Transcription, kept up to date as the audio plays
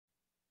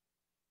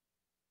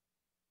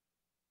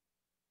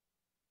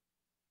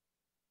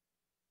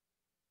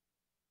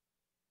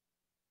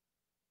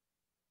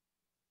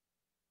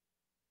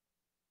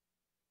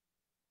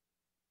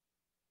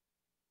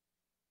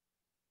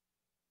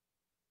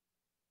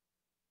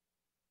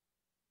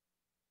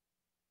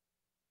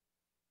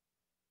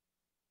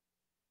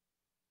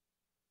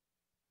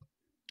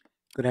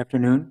Good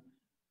afternoon.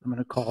 I'm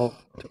going to call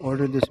to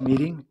order this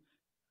meeting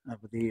of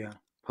the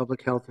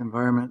Public Health,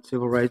 Environment,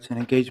 Civil Rights, and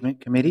Engagement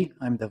Committee.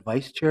 I'm the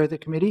vice chair of the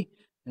committee,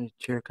 and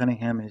Chair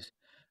Cunningham is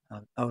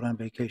out on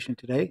vacation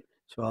today,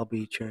 so I'll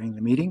be chairing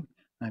the meeting.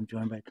 I'm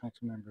joined by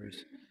council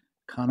members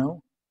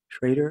Cano,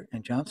 Schrader,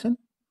 and Johnson,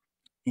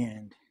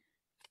 and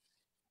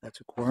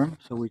that's a quorum,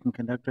 so we can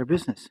conduct our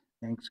business.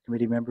 Thanks,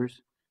 committee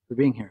members, for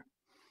being here.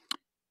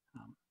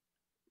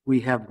 We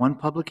have one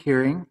public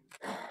hearing,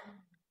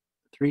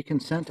 3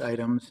 consent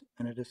items,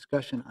 and a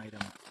discussion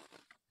item.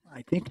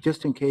 I think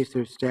just in case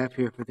there's staff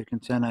here for the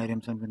consent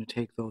items, I'm going to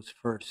take those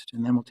first,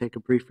 and then we'll take a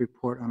brief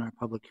report on our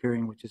public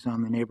hearing, which is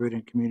on the Neighborhood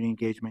and Community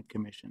Engagement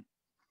Commission.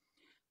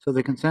 So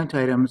the consent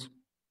items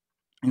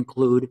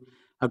include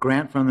a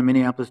grant from the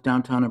Minneapolis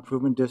Downtown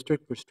Improvement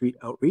District for street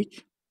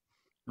outreach,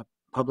 a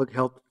Public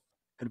Health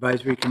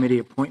Advisory Committee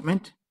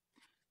appointment,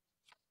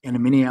 and a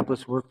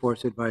Minneapolis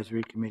Workforce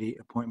Advisory Committee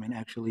appointment,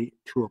 actually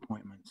 2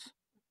 appointments.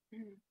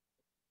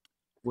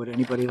 Would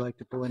anybody like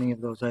to pull any of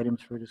those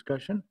items for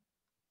discussion?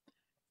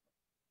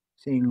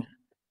 Seeing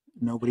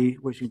nobody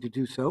wishing to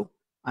do so,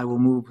 I will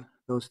move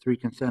those 3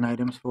 consent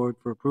items forward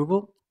for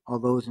approval. All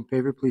those in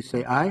favor, please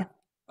say aye.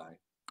 Aye.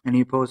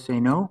 Any opposed, say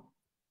no.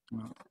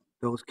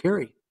 Those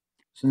carry.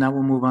 So now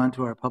we'll move on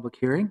to our public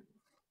hearing,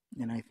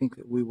 and I think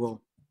that we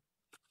will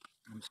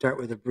start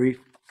with a brief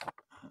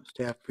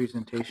staff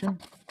presentation.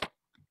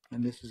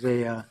 And this is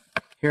a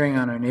hearing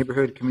on our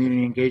Neighborhood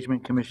Community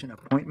Engagement Commission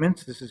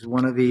appointments. This is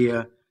one of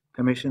the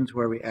commissions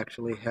where we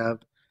actually have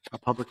a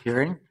public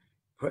hearing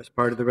as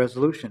part of the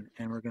resolution,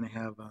 and we're going to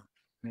have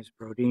Ms.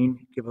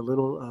 Brodeen give a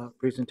little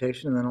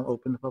presentation, and then I'll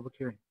open the public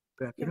hearing.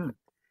 Good afternoon.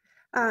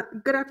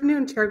 Good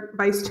afternoon,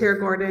 Vice Chair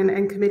Gordon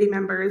and committee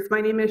members. My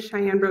name is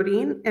Cheyenne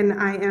Brodeen, and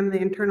I am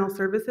the Internal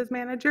Services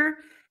Manager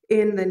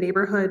in the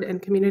Neighborhood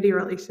and Community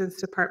Relations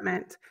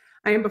Department.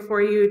 I am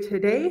before you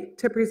today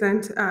to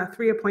present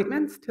 3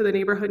 appointments to the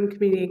Neighborhood and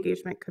Community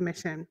Engagement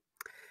Commission.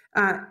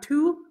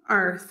 2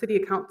 are City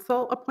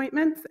Council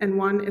appointments, and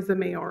 1 is a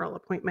mayoral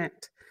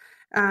appointment.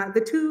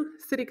 The 2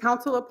 City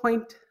Council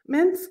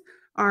appointments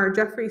are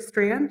Jeffrey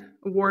Strand,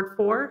 Ward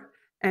 4,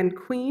 and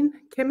Queen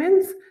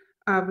Kimmons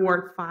of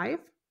Ward 5.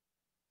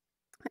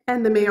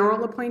 And the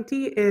mayoral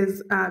appointee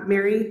is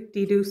Mary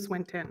Didu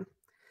Swinton.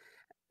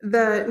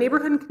 The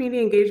Neighborhood and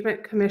Community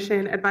Engagement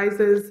Commission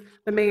advises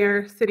the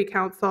Mayor, City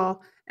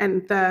Council,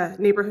 and the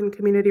Neighborhood and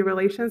Community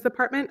Relations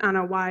Department on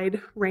a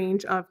wide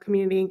range of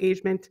community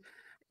engagement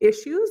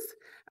issues.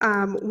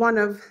 One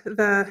of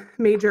the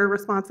major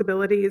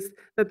responsibilities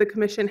that the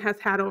Commission has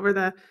had over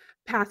the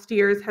past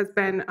years has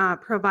been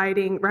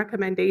providing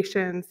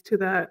recommendations to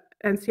the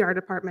NCR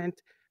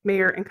Department,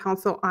 Mayor, and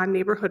Council on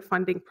neighborhood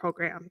funding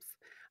programs.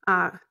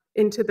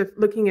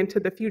 Looking into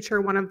the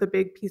future, one of the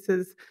big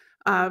pieces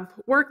of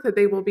work that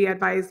they will be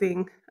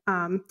advising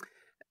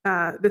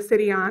the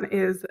city on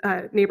is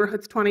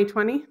Neighborhoods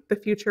 2020, the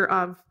future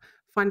of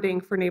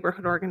funding for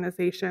neighborhood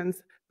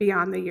organizations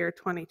beyond the year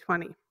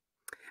 2020.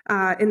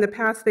 In the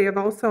past, they have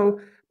also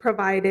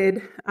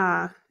provided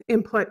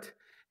input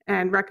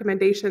and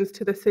recommendations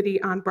to the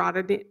city on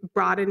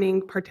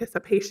broadening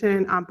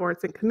participation on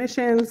boards and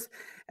commissions,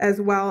 as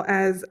well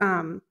as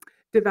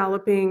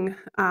developing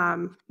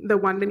the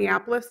One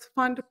Minneapolis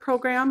Fund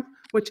program,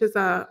 which is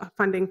a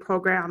funding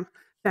program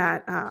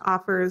that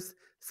offers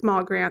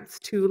small grants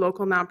to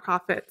local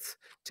nonprofits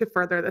to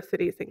further the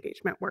city's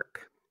engagement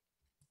work.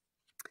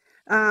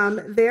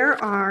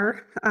 There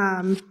are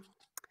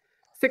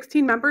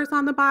 16 members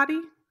on the body.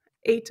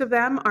 8 of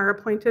them are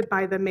appointed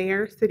by the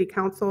Mayor, City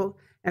Council,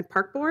 and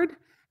Park Board,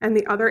 and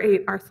the other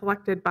 8 are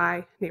selected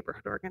by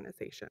neighborhood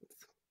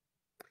organizations.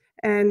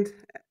 And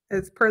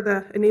as per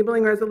the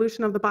enabling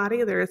resolution of the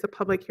body, there is a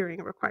public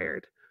hearing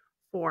required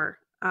for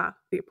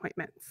the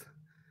appointments.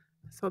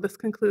 So this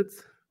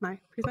concludes my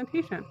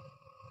presentation.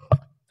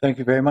 Thank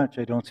you very much.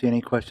 I don't see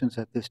any questions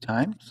at this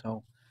time,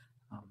 so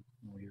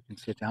you can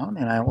sit down,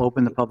 and I'll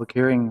open the public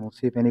hearing. We'll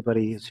see if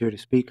anybody is here to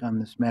speak on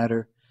this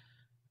matter.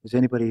 Is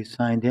anybody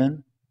signed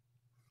in?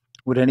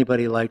 Would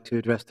anybody like to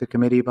address the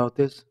committee about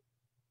this?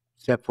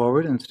 Step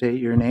forward and state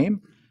your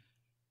name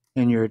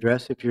and your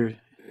address if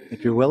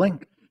you're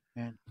willing.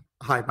 And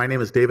Hi, my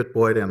name is David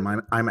Boyd,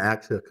 and I'm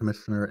actually a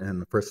commissioner in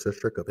the 1st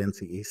District of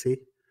NCEC,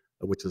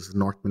 which is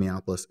North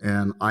Minneapolis,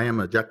 and I am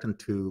objecting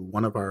to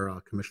one of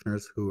our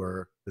commissioners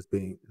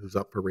who's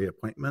up for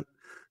reappointment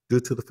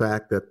due to the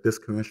fact that this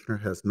commissioner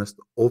has missed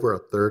over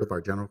 1/3 of our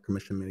general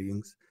commission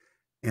meetings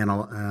and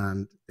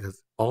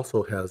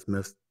has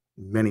missed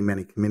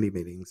many committee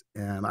meetings,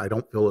 and I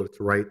don't feel it's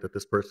right that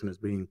this person is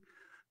being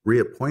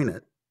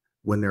reappointed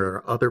when there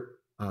are other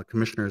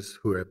commissioners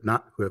who have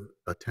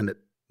attended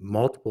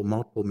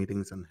multiple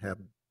meetings and have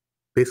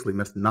basically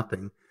missed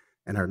nothing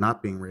and are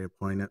not being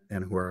reappointed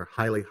and who are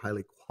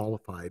highly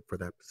qualified for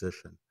that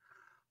position.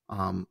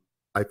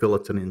 I feel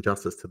it's an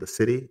injustice to the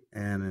city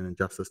and an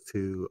injustice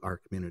to our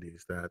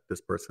communities that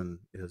this person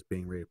is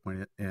being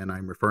reappointed, and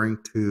I'm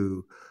referring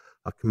to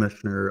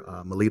Commissioner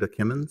Melita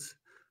Kimmons,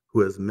 who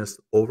has missed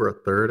over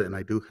 1/3, and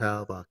I do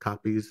have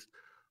copies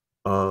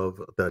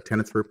of the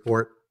attendance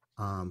report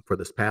for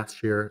this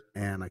past year,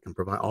 and I can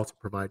also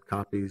provide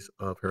copies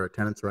of her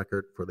attendance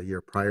record for the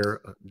year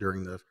prior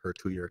during her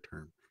 2-year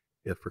term,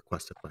 if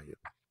requested by you.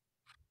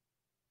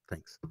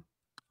 Thanks.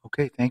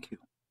 Okay, thank you.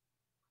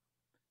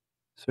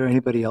 Is there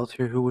anybody else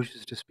here who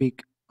wishes to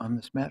speak on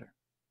this matter?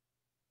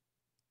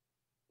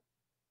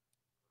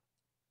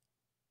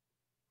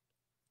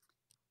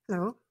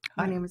 Hello,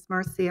 Hi. my name is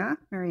Marcia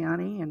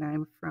Mariani, and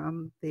I'm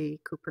from the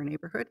Cooper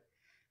neighborhood.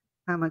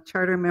 I'm a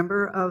charter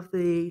member of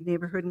the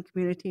Neighborhood and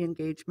Community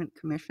Engagement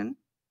Commission,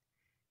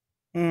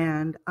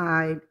 and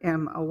I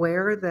am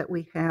aware that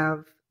we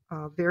have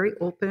a very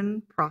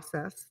open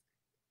process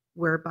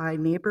whereby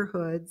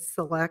neighborhoods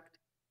select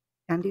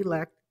and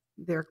elect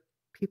their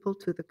people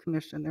to the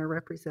commission, their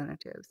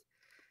representatives.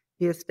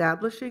 The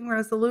establishing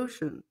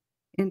resolution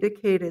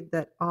indicated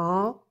that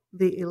all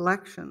the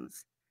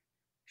elections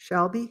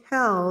shall be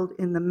held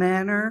in the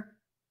manner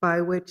by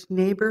which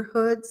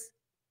neighborhoods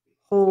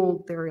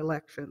hold their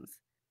elections.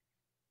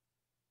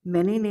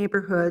 Many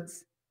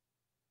neighborhoods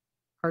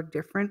are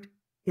different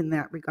in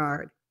that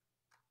regard.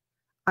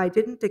 I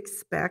didn't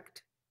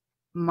expect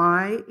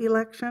my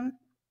election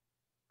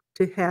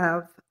to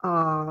have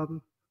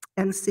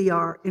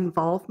NCR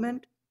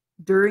involvement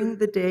during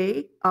the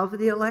day of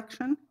the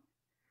election,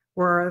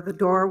 where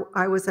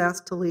I was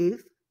asked to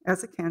leave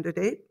as a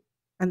candidate,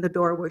 and the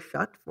door was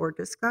shut for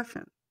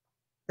discussion.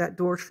 That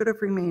door should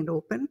have remained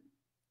open.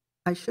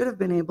 I should have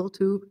been able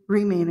to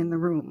remain in the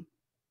room.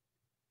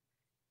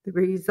 The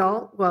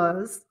result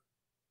was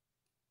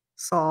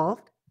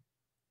solved.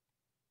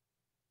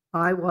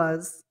 I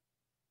was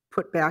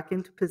put back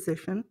into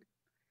position.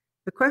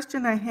 The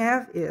question I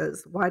have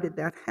is, why did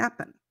that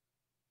happen?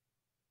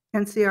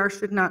 NCR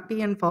should not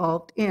be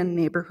involved in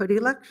neighborhood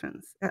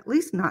elections, at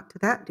least not to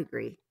that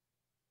degree.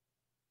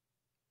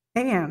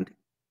 And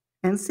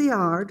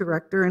NCR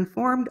director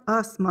informed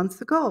us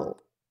months ago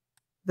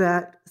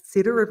that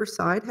Cedar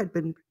Riverside had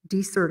been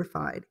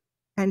decertified,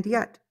 and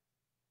yet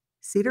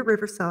Cedar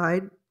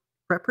Riverside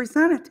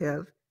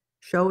representative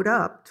showed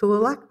up to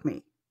elect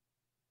me.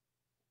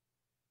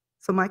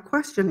 So my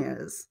question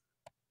is,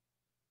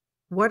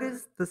 what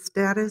is the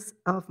status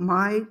of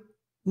my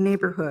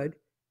neighborhood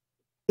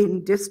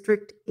in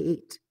District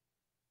 8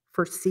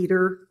 for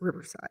Cedar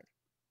Riverside?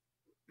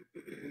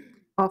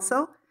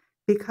 Also,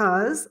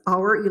 because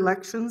our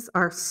elections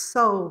are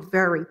so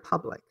very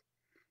public,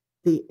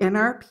 the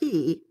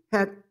NRP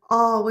had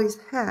always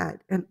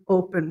had an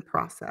open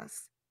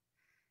process.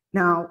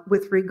 Now,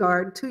 with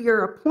regard to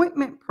your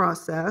appointment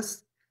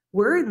process,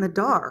 we're in the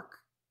dark,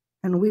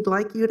 and we'd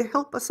like you to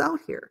help us out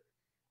here.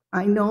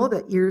 I know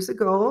that years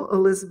ago,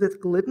 Elizabeth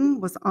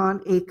Glidden was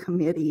on a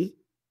committee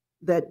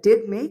that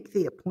did make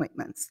the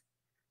appointments.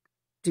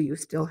 Do you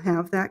still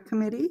have that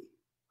committee?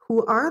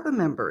 Who are the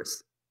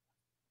members?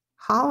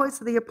 How is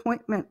the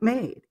appointment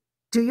made?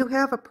 Do you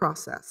have a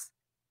process?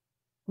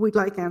 We'd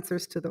like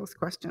answers to those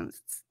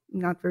questions. It's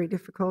not very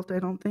difficult, I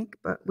don't think,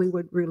 but we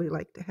would really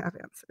like to have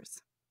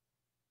answers.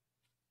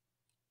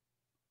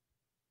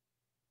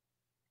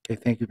 Okay,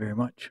 thank you very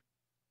much.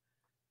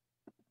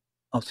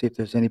 I'll see if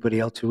there's anybody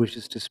else who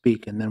wishes to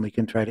speak, and then we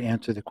can try to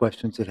answer the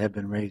questions that have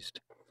been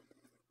raised.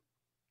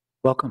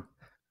 Welcome.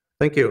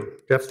 Thank you.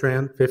 Jeff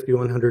Strand,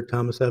 5100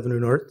 Thomas Avenue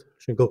North,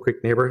 Shingle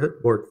Creek Neighborhood,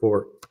 Ward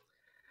 4.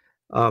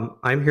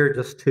 I'm here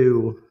just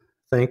to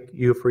thank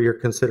you for your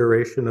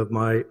consideration of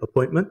my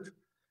appointment.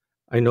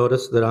 I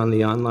noticed that on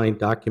the online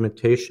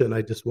documentation,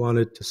 I just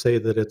wanted to say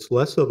that it's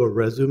less of a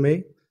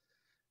resume.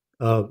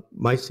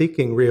 My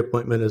seeking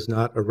reappointment is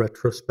not a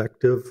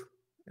retrospective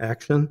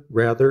action.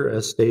 Rather,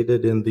 as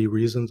stated in the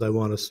reasons I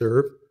want to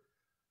serve,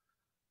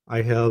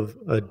 I have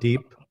a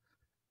deep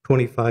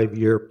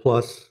 25-year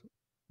plus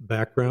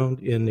background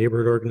in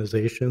neighborhood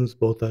organizations,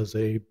 both as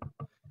a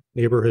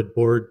neighborhood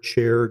board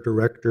chair,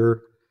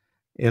 director,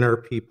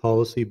 NRP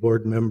policy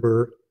board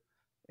member,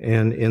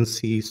 and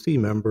NCEC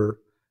member.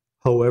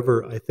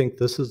 However, I think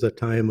this is a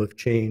time of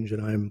change,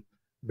 and I'm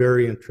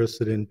very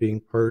interested in being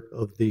part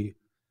of the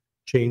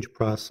change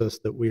process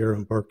that we are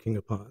embarking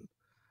upon.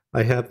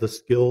 I have the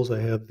skills, I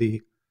have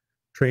the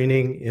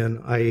training in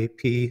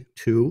IAP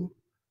 2,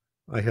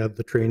 I have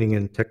the training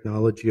in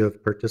technology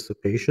of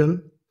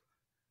participation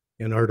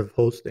and art of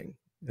hosting,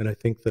 and I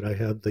think that I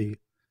have the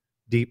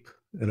deep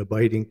and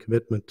abiding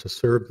commitment to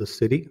serve the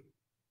city,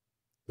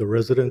 the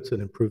residents,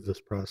 and improve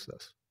this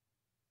process.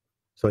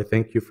 So I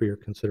thank you for your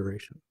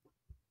consideration.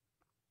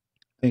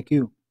 Thank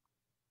you.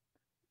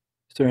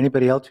 Is there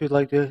anybody else who'd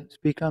like to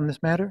speak on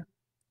this matter?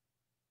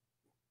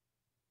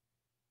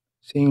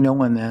 Seeing no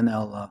one, then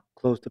I'll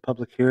close the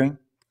public hearing.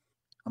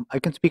 I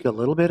can speak a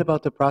little bit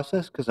about the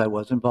process because I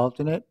was involved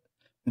in it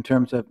in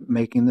terms of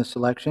making the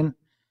selection.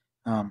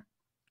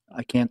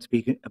 I can't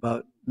speak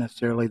about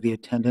necessarily the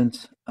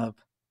attendance of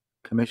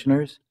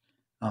commissioners,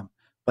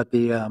 but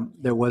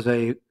there was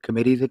a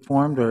committee that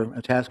formed, or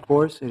a task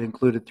force. It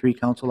included 3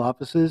 council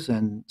offices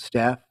and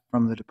staff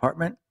from the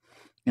department,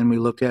 and we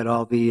looked at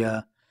all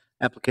the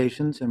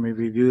applications, and we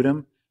reviewed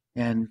them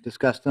and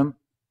discussed them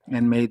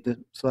and made the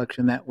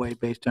selection that way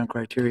based on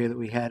criteria that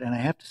we had. And I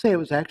have to say, it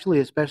was actually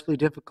especially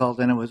difficult,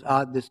 and it was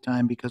odd this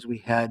time because we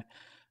had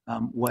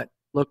what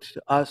looked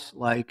to us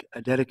like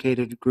a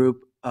dedicated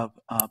group of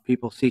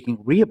people seeking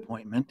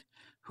reappointment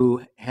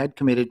who had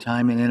committed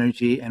time and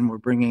energy and were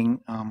bringing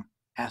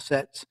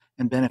assets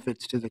and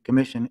benefits to the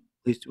commission, at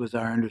least it was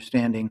our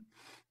understanding.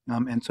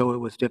 And so it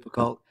was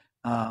difficult.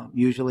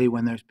 Usually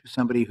when there's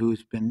somebody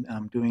who's been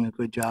doing a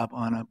good job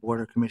on a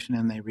board or commission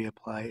and they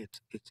reapply,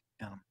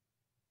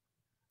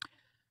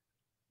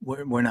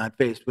 we're not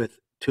faced with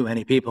too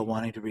many people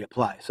wanting to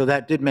reapply. So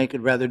that did make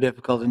it rather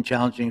difficult and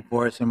challenging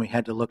for us, and we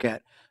had to look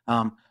at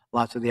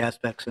lots of the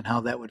aspects and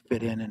how that would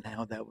fit in and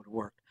how that would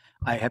work.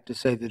 I have to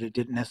say that it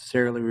didn't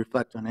necessarily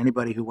reflect on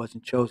anybody who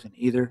wasn't chosen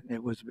either.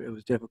 It was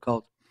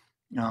difficult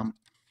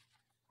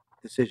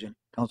decision.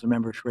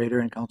 Councilmember Schrader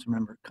and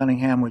Councilmember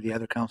Cunningham were the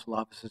other council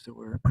officers that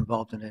were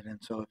involved in it, and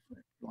so if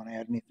you want to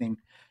add anything,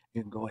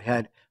 you can go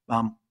ahead.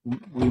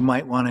 We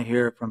might want to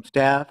hear from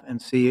staff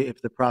and see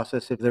if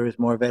if there is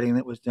more vetting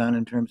that was done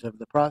in terms of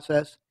the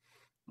process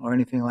or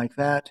anything like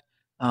that.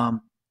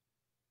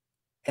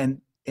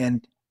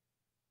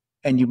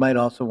 And you might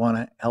also want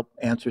to help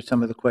answer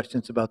some of the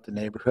questions about the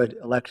neighborhood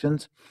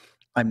elections.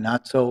 I'm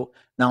not so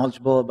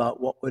knowledgeable about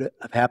what would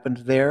have happened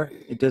there.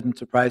 It doesn't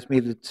surprise me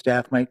that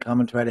staff might come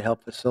and try to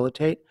help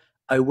facilitate.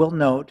 I will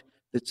note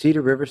that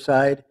Cedar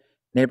Riverside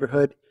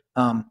neighborhood,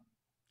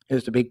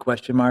 there's a big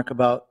question mark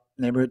about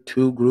neighborhood.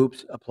 2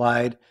 groups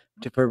applied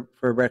for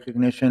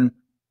recognition.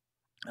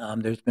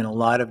 There's been a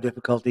lot of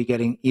difficulty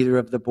getting either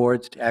of the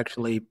boards to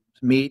actually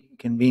meet,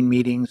 convene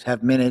meetings,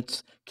 have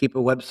minutes, keep a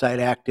website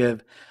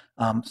active.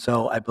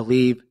 So I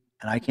believe,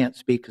 and I can't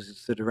speak because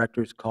it's the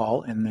director's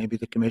call, and maybe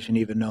the commission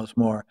even knows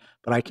more,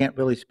 but I can't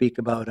really speak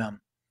about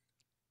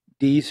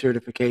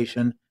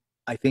decertification.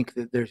 I think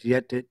that there's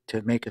yet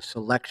to make a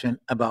selection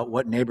about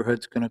what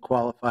neighborhood's going to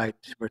qualify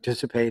to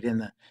participate in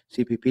the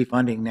CPP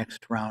funding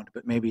next round,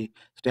 but maybe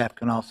staff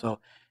can also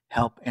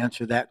help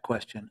answer that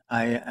question.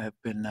 I have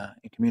been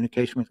in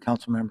communication with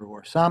Councilmember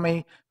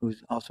Warsami,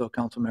 who's also a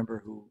council member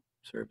who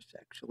serves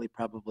actually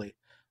probably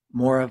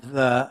more of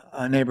the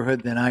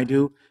neighborhood than I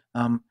do.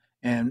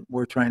 And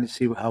we're trying to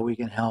see how we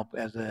can help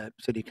as a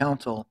city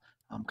council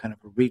kind of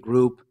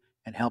regroup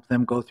and help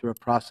them go through a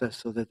process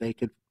so that they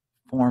could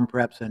form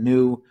perhaps a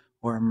new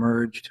or a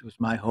merged, was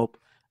my hope,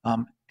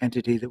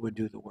 entity that would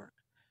do the work.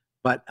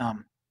 But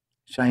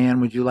Cheyenne,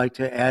 would you like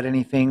to add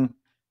anything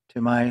to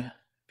my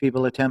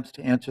feeble attempts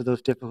to answer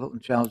those difficult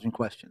and challenging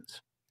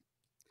questions?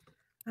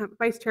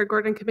 Vice Chair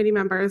Gordon, committee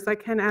members, I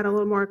can add a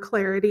little more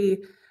clarity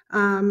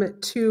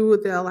to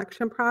the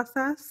election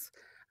process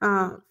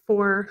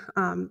for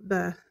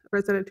the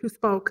resident who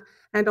spoke,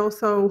 and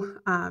also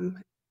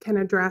can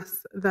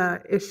address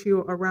the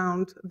issue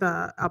around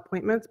the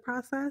appointments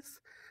process.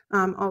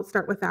 I'll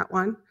start with that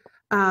one.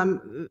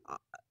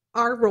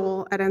 Our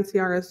role at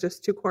NCR is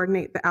just to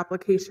coordinate the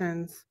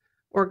applications,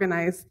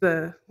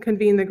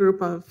 convene the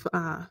group of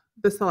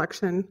the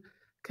selection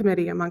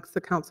committee amongst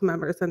the council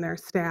members and their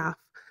staff.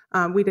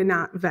 We did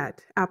not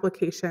vet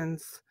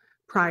applications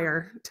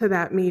prior to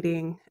that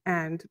meeting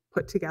and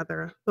put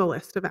together the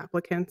list of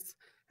applicants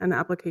and the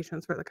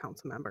applications for the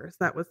council members.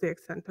 That was the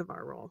extent of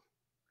our role.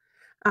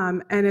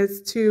 And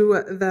as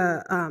to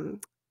the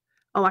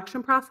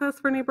election process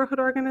for neighborhood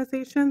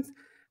organizations,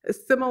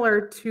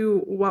 similar to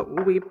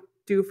what we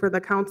do for the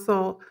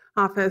council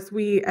office,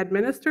 we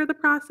administer the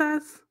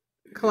process,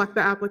 collect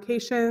the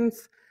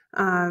applications,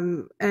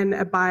 and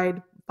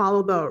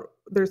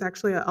there's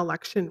actually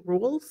election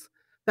rules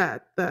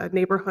that the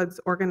neighborhoods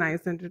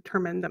organize and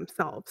determine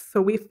themselves.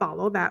 So we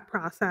follow that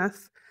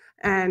process,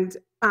 and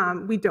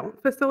we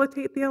don't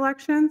facilitate the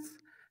elections.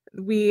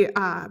 We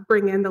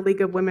bring in the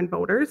League of Women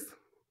Voters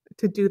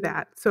to do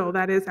that. So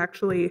that is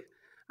actually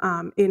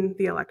in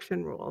the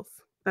election rules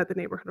that the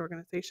neighborhood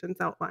organizations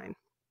outline.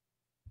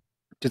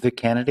 Do the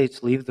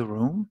candidates leave the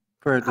room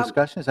for a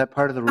discussion? Is that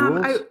part of the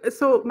rules?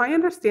 So my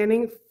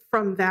understanding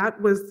from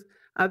that was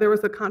there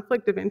was a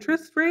conflict of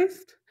interest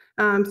raised.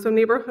 So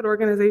neighborhood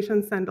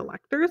organizations send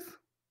electors,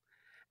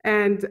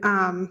 and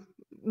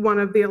one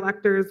of the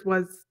electors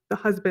was the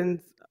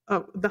husband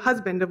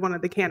of one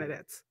of the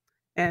candidates,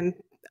 and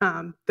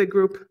the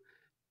group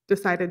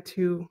decided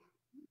to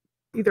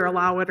either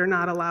allow it or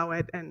not allow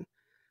it, and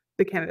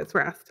the candidates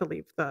were asked to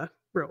leave the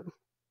room,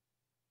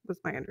 was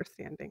my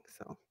understanding.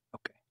 So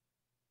Okay.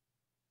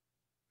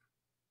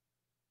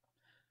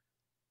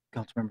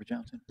 Councilmember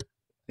Johnson.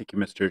 Thank you,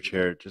 Mr.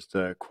 Chair. Just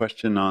a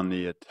question on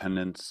the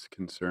attendance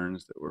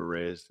concerns that were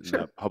raised in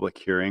the public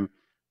hearing.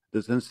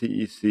 Does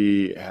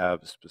NCEC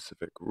have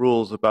specific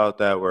rules about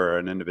that where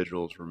an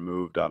individual is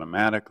removed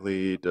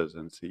automatically? Does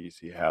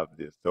NCEC have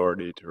the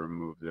authority to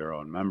remove their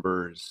own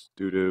members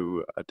due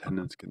to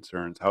attendance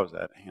concerns? How is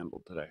that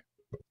handled today?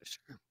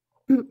 Sure.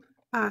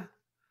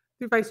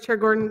 Through Vice Chair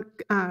Gordon,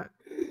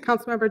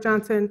 Councilmember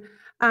Johnson.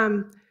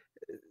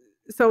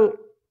 So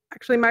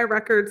actually my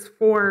records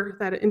for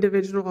that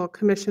individual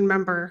commission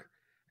member,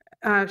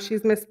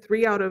 she's missed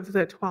 3 out of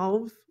the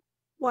 12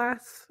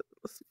 last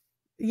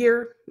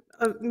year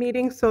of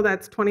meetings, so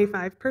that's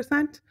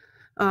 25%,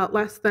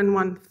 less than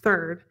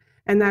 1/3.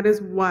 And that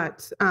is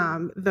what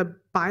the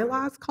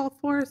bylaws call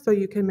for. So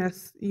you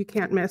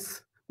can't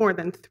miss more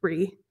than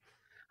 3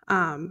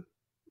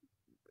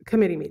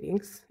 committee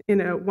meetings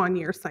in a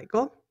 1-year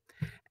cycle.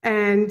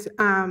 And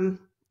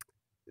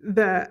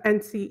the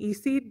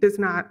NCEC does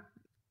not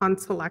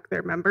unselect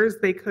their members.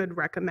 They could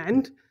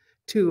recommend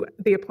to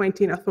the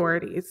appointing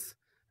authorities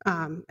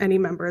any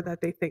member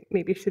that they think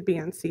maybe should be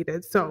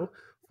unseated. So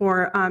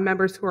for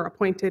members who are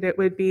appointed, it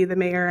would be the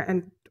mayor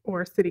and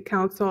or city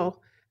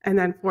council. And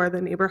then for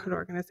the neighborhood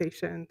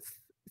organizations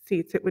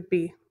seats, it would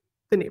be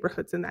the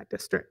neighborhoods in that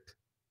district.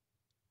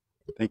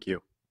 Thank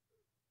you.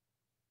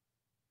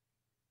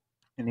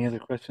 Any other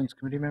questions,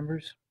 committee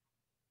members?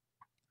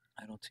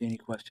 I don't see any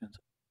questions.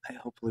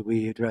 Hopefully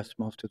we addressed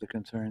most of the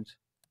concerns.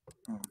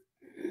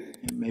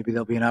 And maybe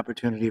there'll be an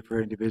opportunity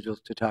for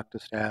individuals to talk to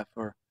staff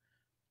or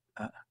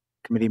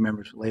committee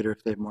members later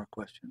if they have more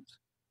questions.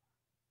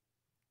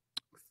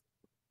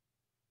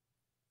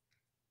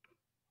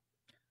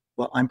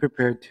 Well, I'm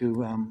prepared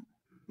to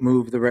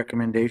move the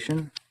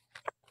recommendation.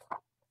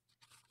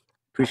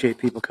 Appreciate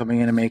people coming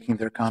in and making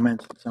their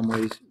comments. In some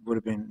ways, it would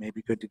have been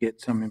maybe good to get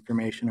some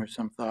information or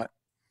some thought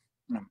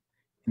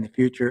in the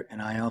future.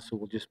 And I also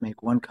will just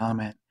make one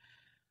comment.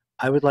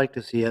 I would like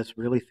to see us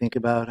really think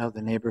about how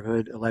the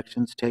neighborhood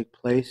elections take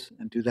place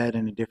and do that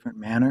in a different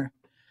manner.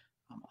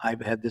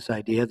 I've had this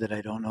idea that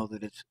I don't know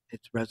that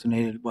it's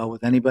resonated well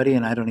with anybody,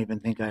 and I don't even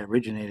think I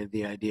originated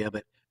the idea,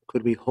 but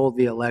could we hold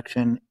the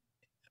election,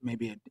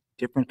 maybe a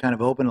different kind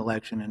of open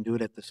election, and do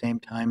it at the same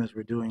time as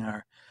we're doing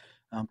our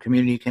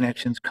Community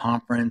Connections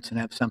Conference, and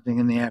have something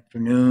in the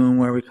afternoon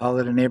where we call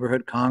it a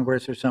neighborhood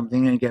congress or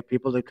something, and get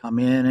people to come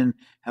in and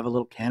have a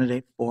little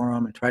candidate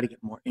forum and try to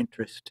get more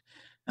interest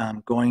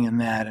going in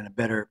that and a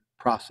better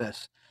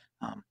process.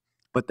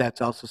 But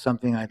that's also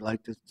something I'd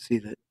like to see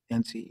the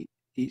NCEC,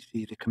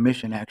 the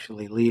commission,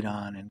 actually lead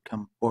on and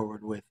come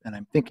forward with. And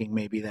I'm thinking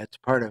maybe that's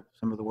part of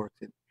some of the work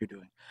that you're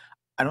doing.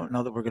 I don't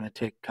know that we're going to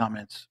take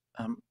comments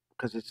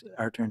because it's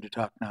our turn to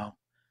talk now,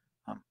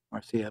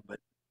 Marcia, but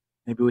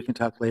maybe we can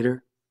talk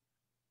later.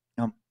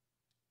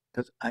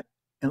 Because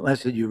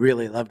unless you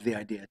really loved the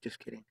idea, just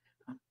kidding.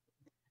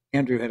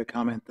 Andrew had a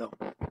comment though.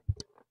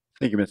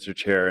 Thank you, Mr.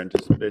 Chair. And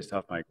just based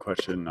off my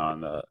question on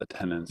the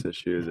attendance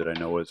issue that I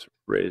know was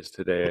raised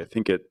today, I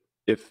think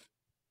if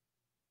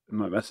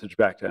my message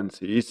back to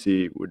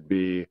NCEC would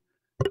be,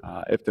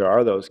 if there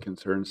are those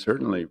concerns,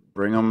 certainly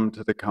bring them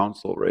to the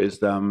council, raise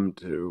them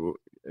to,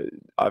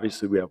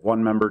 obviously we have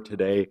one member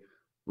today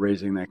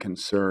raising that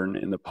concern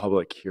in the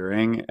public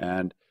hearing.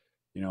 And,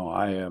 you know,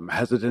 I am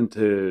hesitant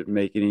to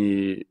make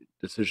any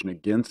decision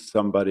against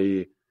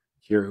somebody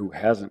here who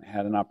hasn't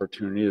had an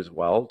opportunity as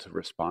well to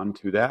respond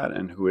to that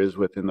and who is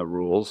within the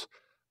rules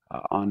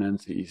on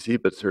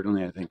NCEC. But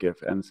certainly I think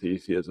if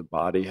NCEC as a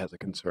body has a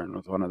concern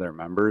with one of their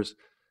members,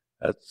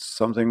 that's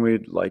something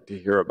we'd like to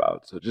hear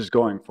about. So just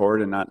going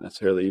forward, and not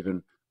necessarily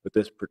even with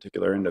this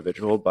particular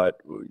individual, but,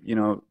 you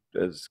know,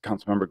 as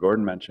Councilmember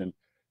Gordon mentioned,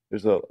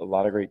 there's a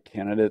lot of great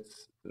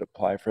candidates that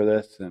apply for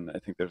this. And I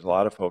think there's a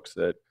lot of folks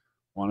that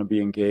want to be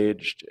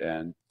engaged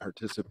and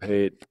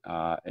participate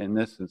in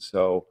this. And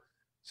so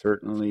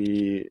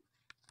certainly,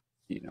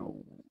 you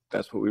know,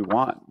 that's what we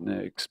want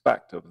and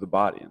expect of the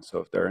body. And so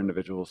if there are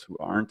individuals who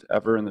aren't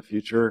ever in the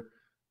future,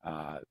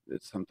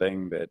 it's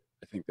something that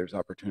I think there's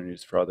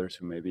opportunities for others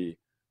who maybe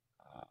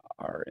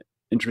are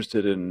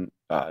interested in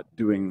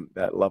doing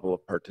that level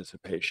of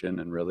participation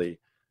and really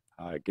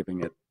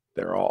giving it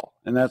their all.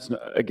 And that's,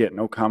 again,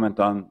 no comment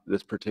on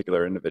this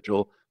particular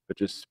individual, but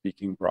just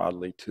speaking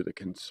broadly to the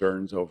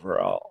concerns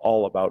overall,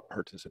 all about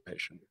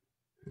participation.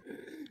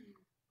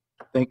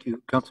 Thank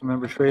you.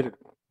 Councilmember Schrader.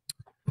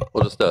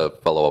 Well, just to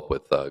follow up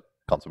with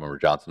Councilmember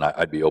Johnson,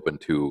 I'd be open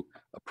to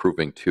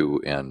approving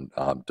 2 and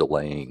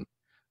delaying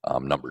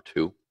number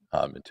 2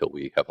 until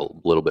we have a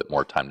little bit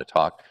more time to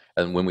talk.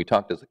 And when we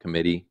talked as a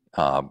committee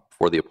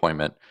for the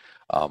appointment,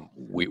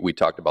 we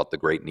talked about the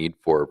great need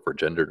for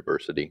gender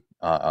diversity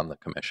on the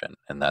commission.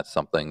 And that's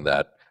something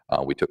that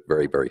we took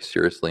very, very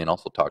seriously, and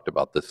also talked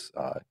about this,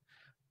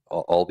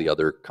 all the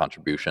other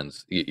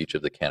contributions each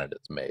of the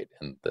candidates made.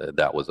 And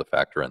that was a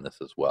factor in this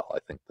as well. I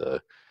think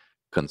the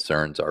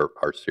concerns are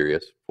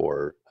serious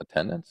for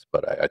attendance,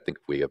 but I think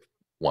if we have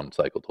one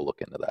cycle to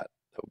look into that,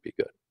 that would be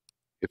good,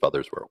 if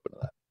others were open to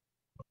that.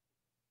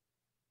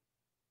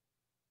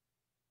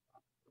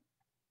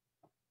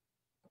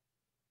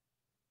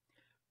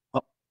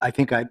 Well, I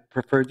think I'd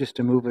prefer just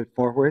to move it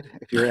forward.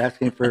 If you're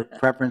asking for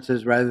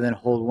preferences rather than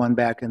hold one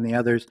back and the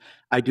others,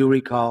 I do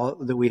recall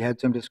that we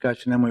had some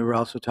discussion, and we were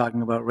also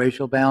talking about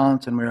racial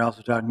balance, and we were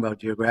also talking about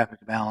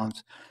geographic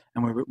balance,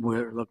 and we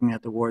were looking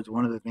at the wards.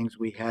 One of the things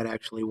we had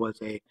actually was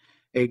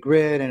a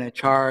grid and a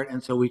chart,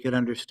 and so we could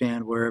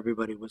understand where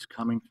everybody was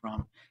coming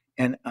from.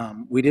 And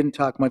we didn't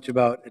talk much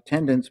about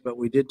attendance, but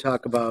we did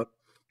talk about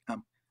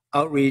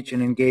outreach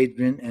and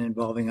engagement and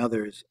involving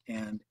others.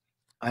 And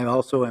I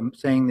also am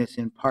saying this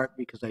in part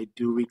because I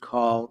do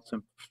recall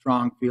some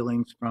strong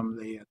feelings from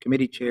the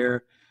committee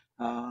chair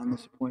on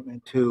this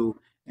appointment too.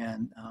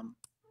 and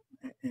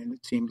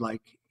it seemed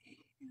like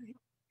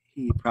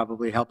he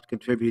probably helped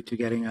contribute to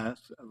getting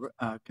us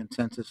a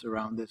consensus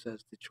around this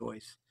as the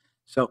choice.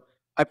 So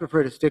I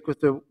prefer to stick with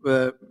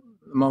the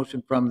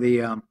motion from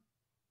the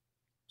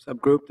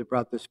subgroup that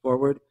brought this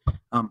forward,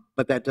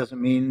 but that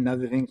doesn't mean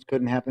other things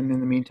couldn't happen in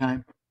the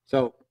meantime.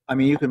 So, I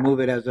mean, you can move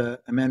it as an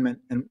amendment,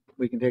 and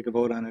we can take a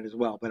vote on it as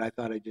well, but I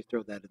thought I'd just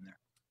throw that in there.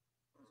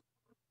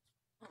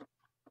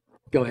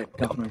 Go ahead,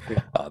 Councilman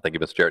Freer. Thank you,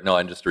 Mr. Chair. No,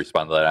 and just to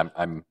respond to that,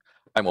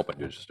 I'm open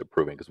to just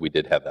approving because we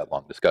did have that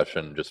long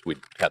discussion. Just we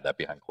had that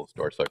behind closed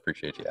doors, so I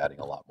appreciate you adding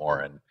a lot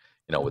more. And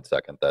would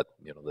second that.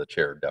 The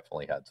chair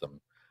definitely had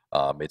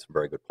made some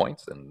very good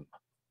points, and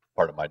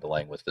part of my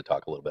delaying was to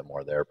talk a little bit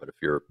more there. But if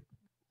you're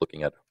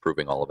looking at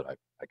approving all of it,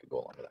 I could go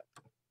along with that.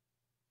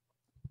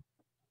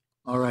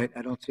 All right,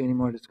 I don't see any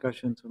more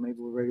discussion, so maybe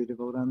we're ready to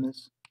vote on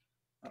this.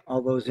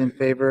 All those in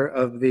favor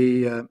of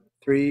the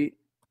three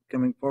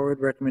coming forward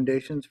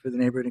recommendations for the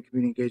Neighborhood and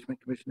Community Engagement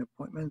Commission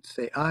appointments,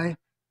 say aye.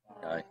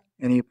 Aye.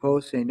 Any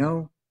opposed, say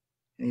no.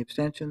 Any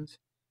abstentions?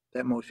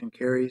 That motion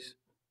carries.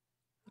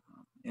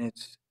 And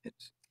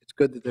it's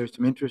good that there's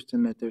some interest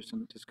and that there's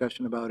some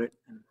discussion about it,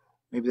 and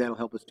maybe that'll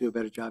help us do a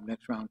better job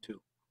next round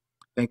too.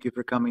 Thank you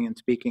for coming and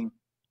speaking.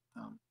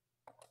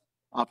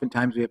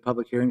 Oftentimes we have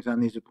public hearings on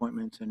these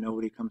appointments and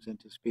nobody comes in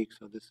to speak,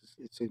 so it's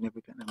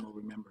significant and we'll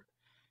remember.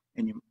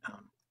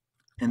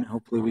 And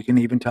hopefully we can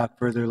even talk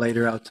further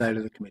later outside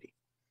of the committee.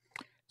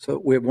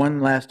 So we have one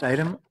last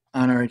item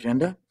on our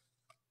agenda,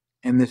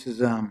 and this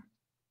is a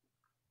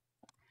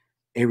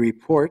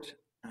report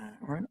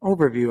or an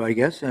overview, I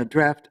guess, a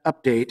draft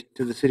update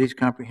to the city's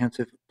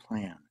comprehensive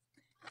plan.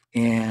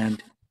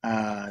 And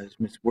is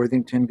Ms.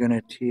 Worthington going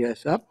to tee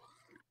us up?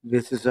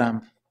 This is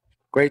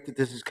great that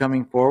this is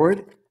coming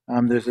forward.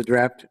 There's a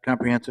draft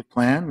comprehensive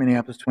plan,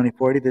 Minneapolis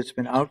 2040, that's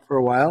been out for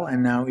a while,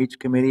 and now each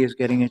committee is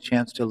getting a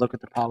chance to look at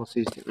the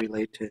policies that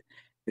relate to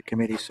the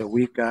committee. So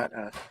we've got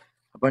a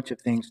bunch of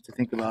things to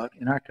think about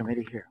in our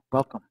committee here.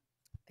 Welcome.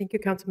 Thank you,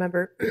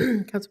 Councilmember.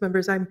 Council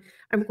members, I'm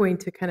going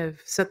to kind of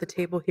set the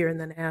table here and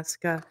then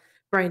ask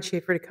Brian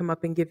Schaefer to come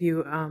up and give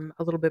you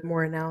a little bit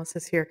more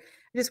analysis here.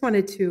 I just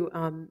wanted to,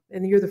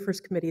 and you're the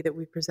first committee that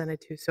we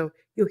presented to, so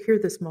you'll hear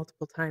this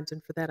multiple times,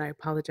 and for that I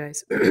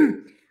apologize.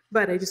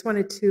 But I just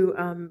wanted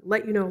to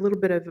let you know a little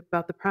bit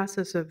about the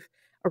process of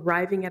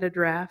arriving at a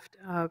draft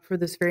for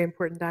this very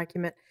important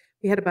document.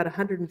 We had about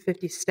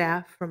 150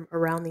 staff from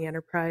around the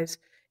enterprise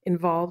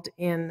involved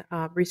in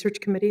research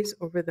committees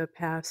over the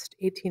past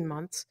 18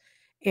 months.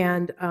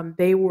 And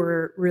they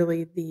were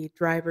really the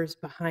drivers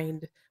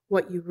behind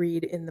what you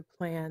read in the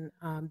plan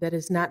that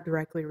is not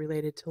directly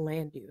related to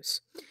land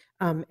use.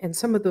 And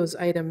some of those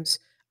items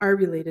are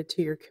related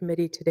to your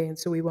committee today. And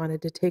so we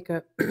wanted to take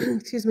a,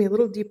 excuse me, a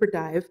little deeper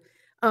dive.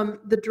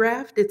 The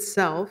draft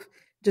itself,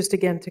 just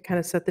again to kind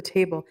of set the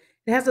table,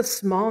 it has a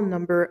small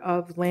number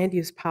of land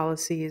use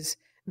policies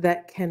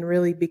that can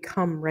really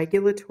become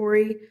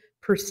regulatory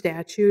per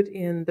statute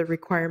in the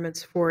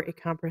requirements for a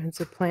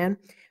comprehensive plan,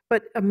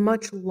 but a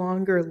much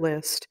longer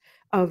list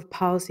of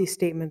policy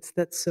statements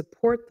that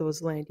support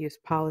those land use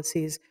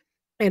policies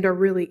and are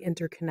really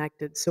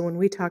interconnected. So when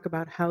we talk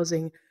about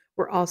housing,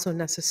 we're also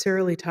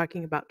necessarily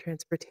talking about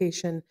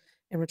transportation,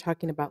 and we're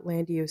talking about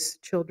land use,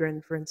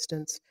 children, for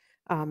instance,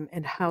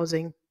 and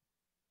housing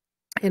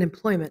and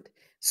employment.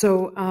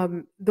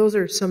 So those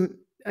are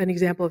an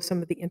example of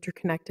some of the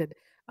interconnected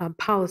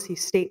policy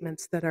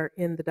statements that are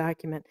in the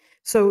document.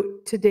 So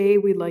today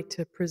we'd like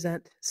to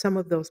present some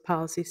of those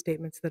policy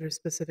statements that are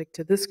specific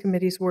to this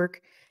committee's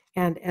work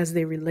and as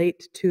they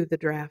relate to the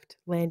draft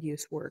land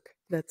use work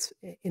that's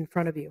in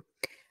front of you.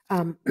 So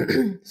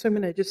I'm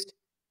going to just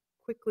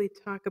quickly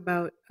talk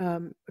about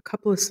a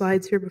couple of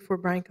slides here before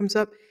Brian comes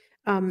up.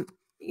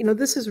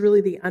 This is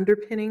really the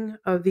underpinning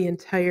of the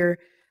entire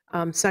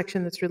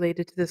section that's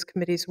related to this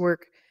committee's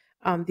work.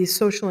 These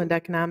social and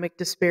economic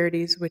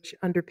disparities, which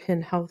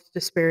underpin health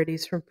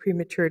disparities from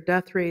premature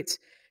death rates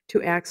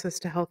to access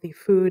to healthy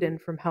food,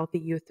 and from healthy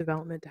youth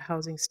development to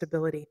housing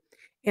stability.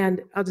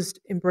 And I'll just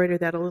embroider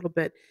that a little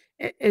bit.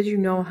 As you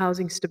know,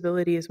 housing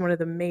stability is one of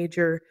the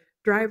major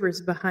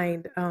drivers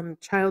behind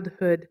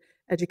childhood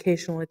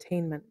educational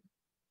attainment.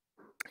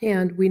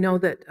 And we know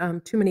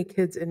that too many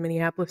kids in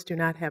Minneapolis do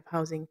not have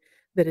housing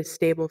that is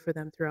stable for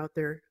them throughout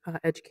their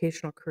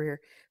educational career.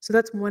 So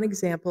that's one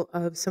example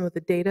of some of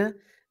the data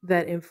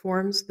that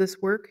informs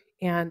this work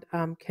and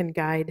can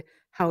guide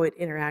how it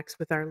interacts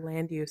with our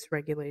land use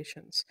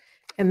regulations.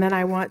 And then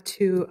I want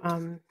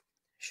to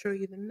show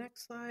you the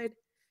next slide.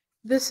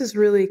 This is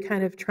really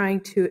kind of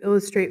trying to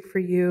illustrate for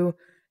you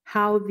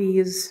how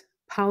these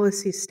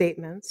policy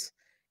statements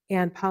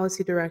and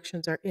policy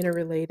directions are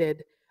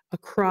interrelated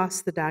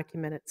across the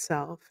document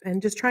itself.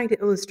 And just trying to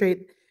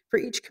illustrate, for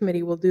each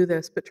committee we'll do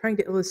this, but trying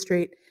to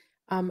illustrate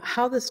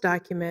how this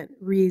document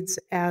reads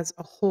as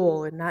a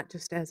whole and not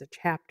just as a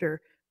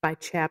chapter by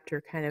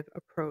chapter kind of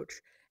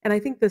approach. And I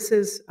think this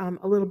is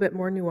a little bit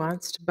more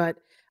nuanced, but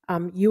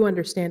you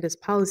understand as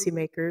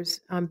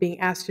policymakers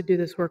being asked to do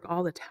this work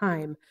all the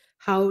time,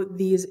 how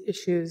these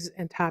issues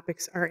and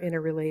topics are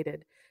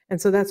interrelated.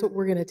 And so that's what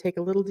we're going to take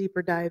a little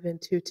deeper dive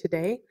into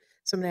today.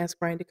 So I'm going to ask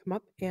Brian to come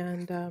up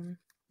and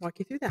walk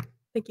you through that.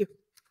 Thank you.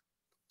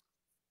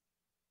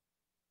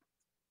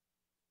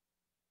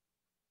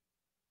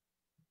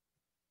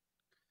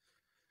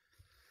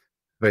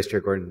 Vice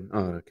Chair Gordon,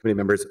 committee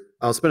members,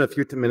 I'll spend a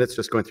few minutes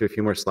just going through a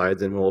few more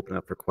slides, and we'll open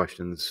up for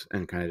questions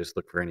and kind of just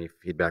look for any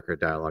feedback or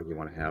dialogue you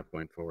want to have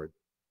going forward.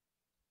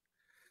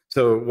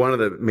 So one of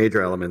the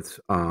major elements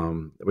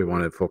that we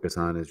want to focus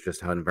on is just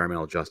how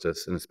environmental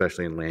justice, and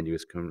especially in land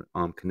use,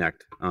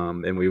 connect.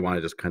 And we want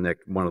to just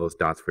connect one of those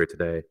dots for you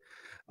today.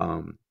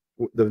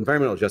 The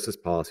environmental justice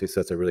policy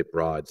sets a really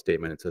broad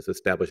statement. It says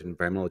establish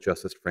environmental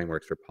justice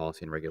frameworks for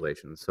policy and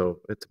regulations.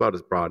 So it's about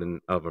as broad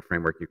of a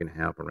framework you can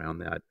have around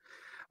that.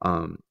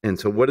 And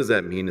so what does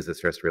that mean as it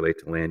starts to relate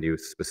to land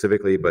use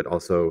specifically, but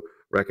also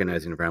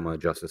recognizing environmental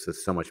justice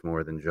is so much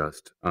more than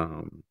just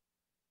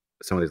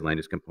some of these land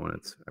use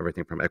components,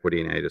 everything from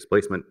equity and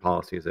anti-displacement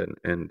policies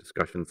and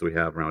discussions we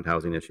have around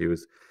housing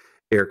issues,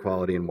 air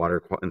quality and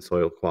water and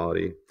soil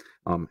quality,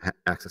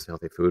 access to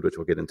healthy food, which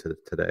we'll get into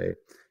today,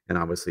 and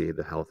obviously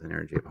the health and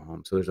energy of a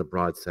home. So there's a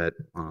broad set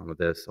of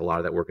this. A lot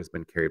of that work has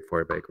been carried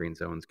forward by Green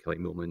Zones. Kelly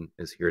Moolman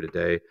is here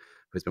today,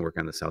 who's been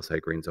working on the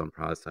Southside Green Zone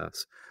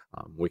process.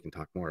 We can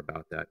talk more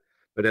about that.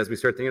 But as we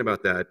start thinking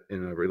about that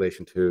in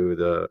relation to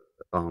the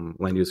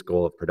land use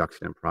goal of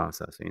production and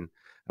processing,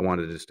 I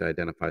wanted to just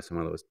identify some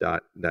of those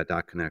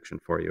dot connection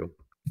for you,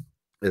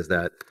 is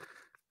that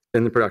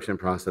in the production and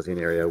processing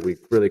area, we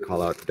really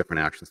call out different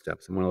action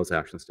steps. And one of those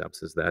action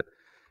steps is that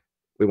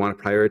we want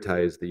to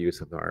prioritize the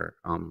use of our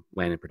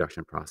land and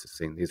production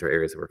processing. These are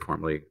areas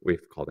that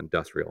we've called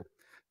industrial.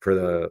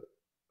 For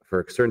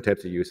certain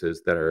types of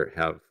uses that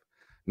have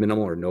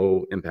minimal or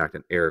no impact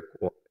on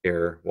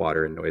air,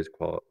 water, and noise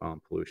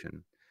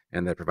pollution,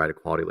 and that provide a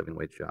quality living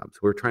wage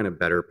jobs. We're trying to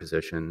better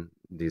position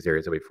these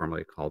areas that we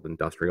formerly called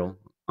industrial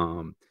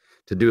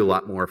to do a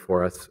lot more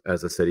for us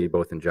as a city,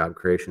 both in job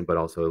creation, but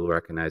also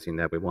recognizing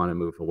that we want to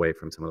move away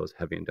from some of those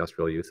heavy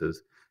industrial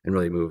uses and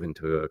really move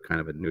into a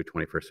kind of a new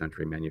 21st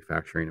century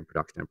manufacturing and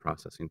production and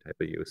processing type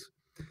of use.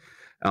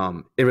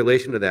 In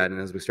relation to that, and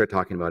as we start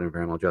talking about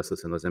environmental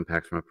justice and those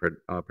impacts from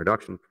a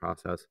production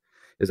process,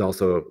 is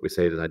also, we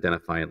say, to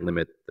identify and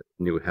limit the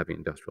new heavy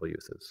industrial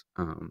uses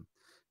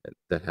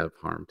that have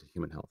harm to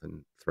human health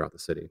and throughout the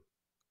city.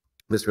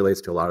 This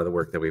relates to a lot of the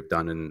work that we've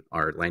done in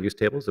our land use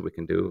tables that we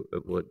can do.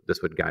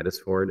 This would guide us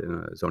forward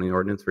in zoning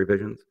ordinance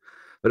revisions,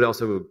 but it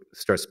also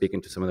starts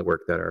speaking to some of the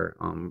work that our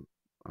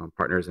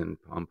partners in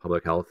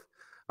public health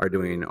are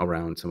doing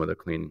around some of the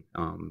clean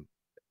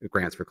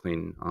grants for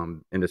clean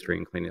industry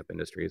and cleaning up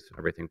industries,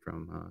 everything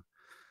from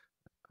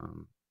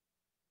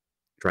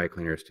dry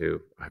cleaners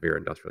to heavier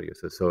industrial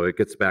uses. So it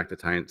gets back to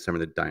tying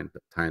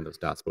those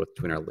dots both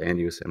between our land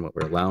use and what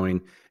we're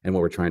allowing and what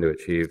we're trying to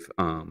achieve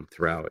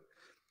throughout.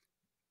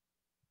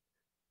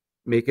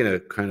 Making a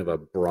kind of a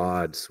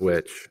broad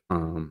switch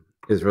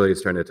is really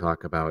starting to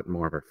talk about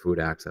more of our food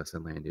access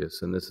and land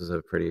use. And this is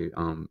a pretty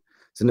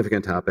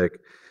significant topic.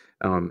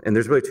 And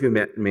there's really two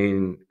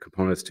main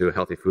components to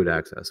healthy food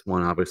access.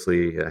 One,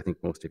 obviously, I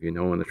think most of you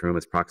know in this room,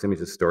 is proximity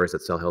to stores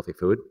that sell healthy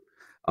food.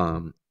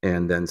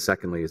 And then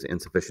secondly is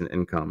insufficient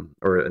income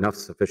or enough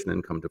sufficient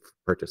income to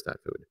purchase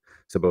that food.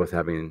 So both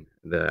having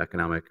the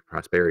economic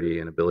prosperity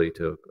and ability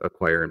to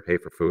acquire and pay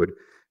for food,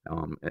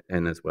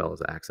 and as well as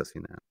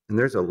accessing that. And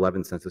there's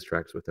 11 census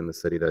tracts within the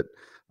city that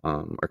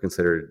are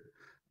considered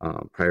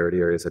priority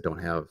areas that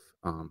don't have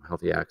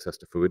healthy access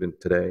to food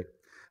today.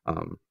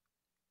 And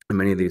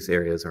many of these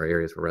areas are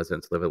areas where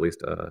residents live at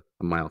least a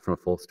mile from a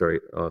full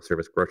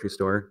service grocery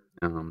store.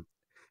 And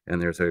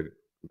there's a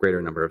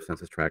greater number of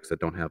census tracts that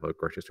don't have a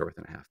grocery store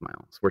within a half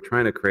mile. So we're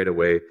trying to create a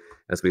way,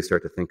 as we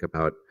start to think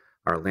about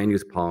our land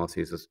use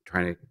policies, is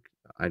trying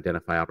to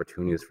identify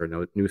opportunities for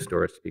new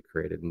stores to be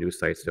created, new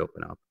sites to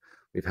open up.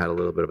 We've had a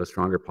little bit of a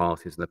stronger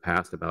policies in the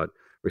past about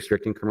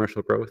restricting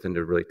commercial growth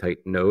into really tight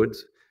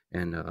nodes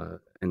and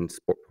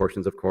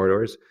portions of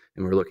corridors,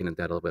 and we're looking at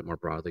that a little bit more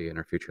broadly in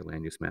our future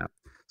land use map.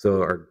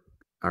 So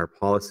our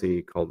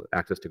policy called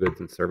Access to Goods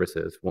and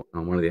Services,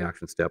 one of the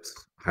action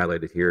steps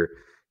highlighted here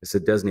is to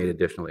designate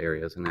additional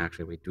areas, and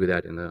actually we do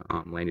that in the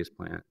land use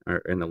plan or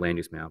in the land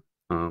use map.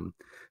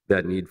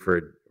 That need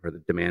for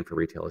the demand for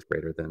retail is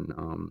greater than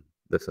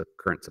the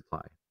current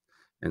supply.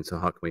 And so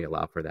how can we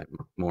allow for that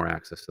more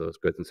access to those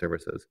goods and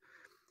services?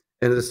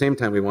 And at the same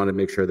time, we want to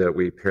make sure that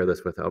we pair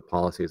this with our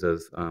policies,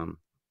 as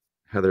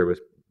Heather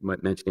was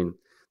mentioning,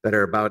 that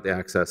are about the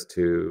access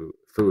to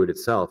food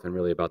itself and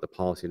really about the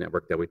policy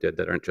network that we did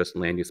that aren't just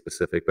land use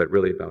specific, but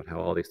really about how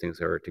all these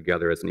things are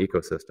together as an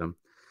ecosystem.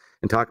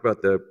 And talk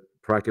about the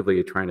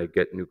proactively trying to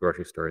get new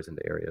grocery stores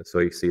into areas. So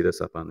you see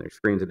this up on their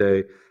screen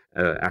today.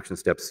 Action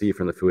step C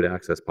from the food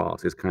access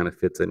policies kind of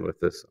fits in with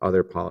this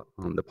other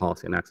the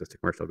policy on access to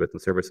commercial goods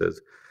and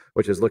services,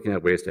 which is looking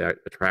at ways to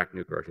attract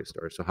new grocery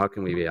stores. So how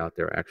can we be out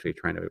there actually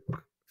trying to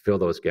fill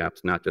those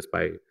gaps, not just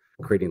by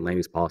creating land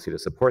use policy to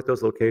support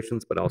those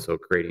locations, but also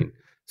creating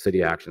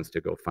city actions to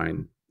go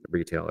find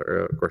retail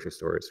or grocery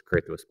stores,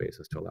 create those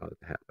spaces to allow it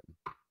to happen.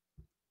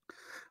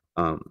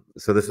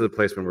 So this is a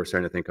place when we're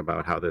starting to think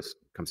about how this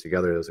comes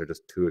together. Those are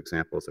just two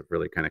examples of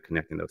really kind of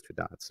connecting those two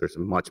dots. There's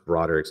some much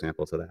broader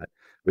examples of that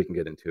we can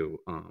get into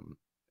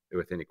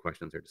with any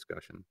questions or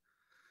discussion.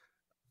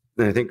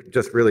 And I think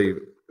just really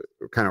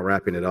kind of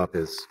wrapping it up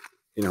is,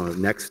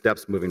 next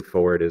steps moving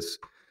forward is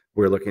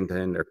we're looking to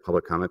end our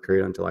public comment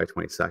period on July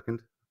 22nd,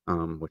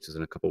 which is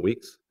in a couple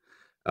weeks.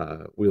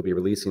 We'll be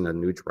releasing a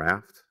new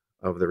draft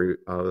of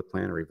the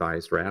plan, a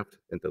revised draft,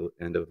 at the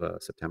end of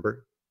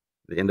September.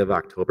 At the end of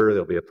October,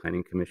 there'll be a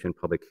Planning Commission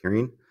public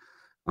hearing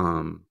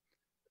on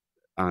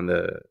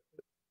the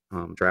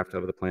draft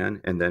of the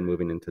plan, and then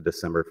moving into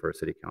December for a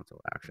City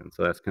Council action.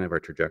 So that's kind of our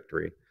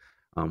trajectory.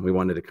 We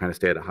wanted to kind of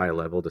stay at a high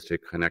level just to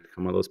connect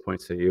some of those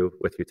points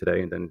with you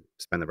today, and then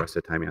spend the rest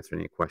of the time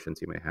answering any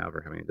questions you may have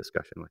or having a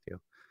discussion with you.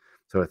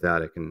 So with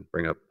that, I can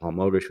bring up Paul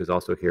Mogish, who's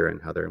also here,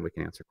 and Heather, and we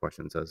can answer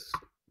questions as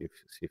you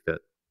see fit.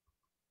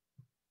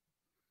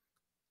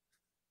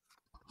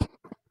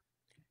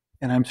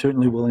 And I'm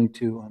certainly willing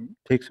to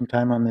take some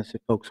time on this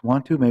if folks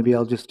want to. Maybe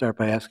I'll just start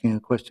by asking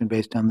a question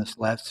based on this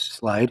last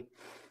slide.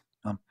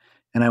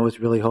 And I was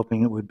really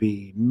hoping it would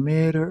be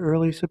mid or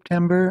early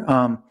September.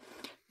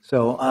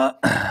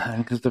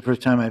 Because the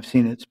first time I've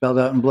seen it spelled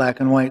out in black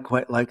and white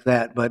quite like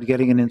that, but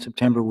getting it in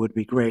September would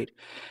be great.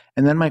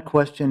 And then my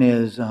question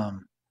is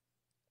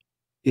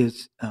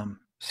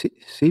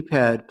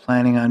CPAD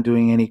planning on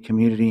doing any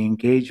community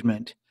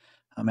engagement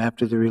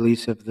after the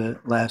release of the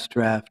last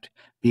draft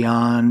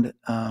beyond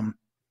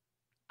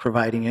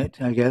providing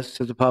it, I guess,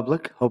 to the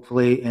public,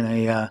 hopefully in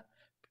a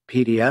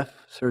PDF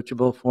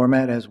searchable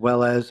format as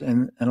well as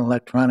in an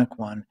electronic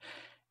one?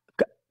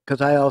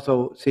 Because I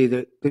also see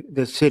that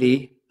the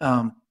city,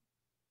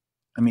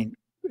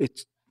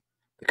 it's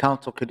the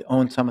council could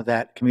own some of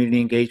that community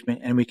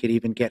engagement, and we could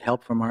even get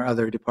help from our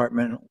other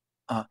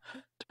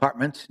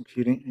departments,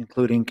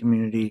 including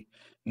community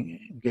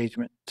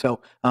engagement.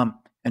 So,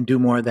 and do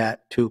more of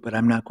that too, but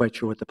I'm not quite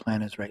sure what the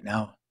plan is right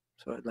now.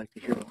 So I'd like to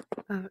hear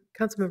more.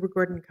 Councilmember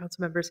Gordon,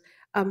 council members,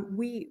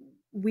 we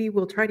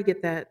will try to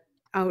get that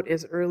out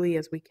as early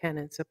as we can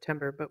in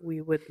September, but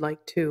we would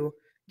like to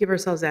give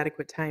ourselves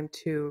adequate time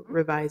to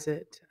revise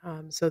it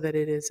so that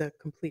it is a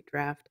complete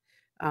draft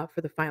for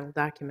the final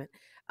document.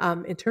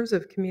 In terms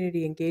of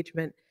community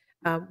engagement,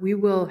 we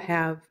will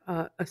have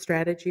a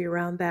strategy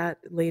around that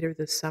later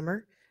this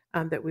summer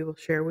that we will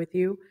share with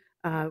you.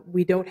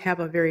 We don't have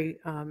a very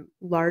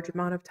large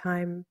amount of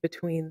time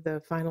between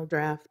the final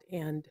draft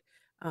and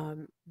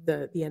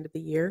the end of the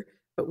year,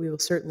 but we will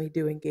certainly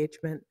do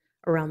engagement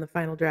around the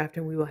final draft,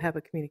 and we will have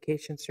a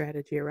communication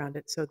strategy around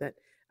it so that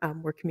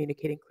we're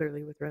communicating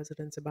clearly with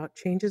residents about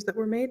changes that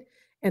were made.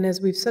 And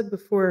as we've said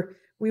before,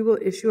 we will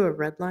issue a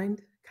redlined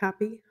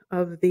copy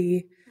of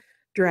the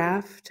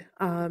draft,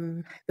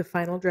 the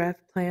final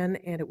draft plan,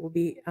 and it will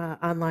be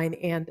online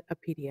and a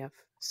PDF.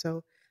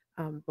 So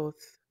both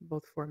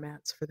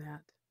formats for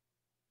that.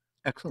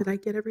 Excellent. Did I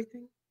get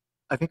everything?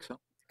 I think so.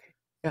 Okay.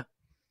 Yeah.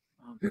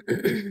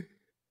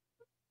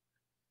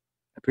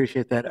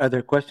 Appreciate that. Are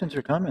there questions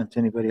or comments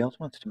anybody else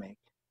wants to make?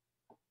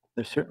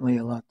 There's certainly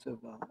lots of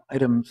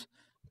items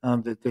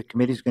that the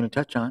committee is going to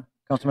touch on.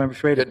 Councilmember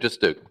Schrader.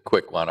 Just a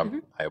quick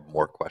one. I have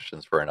more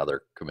questions for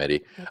another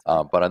committee.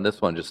 But on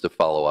this one, just to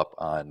follow up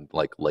on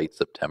like late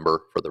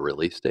September for the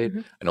release date,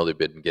 I know they've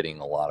been getting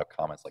a lot of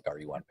comments like, are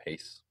you on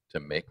pace to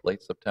make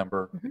late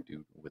September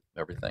do with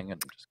everything? And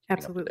just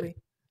Absolutely.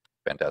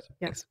 Fantastic.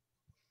 Yes. Thanks.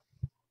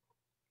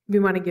 We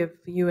want to give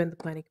you and the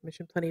Planning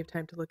Commission plenty of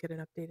time to look at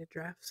an updated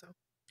draft. So,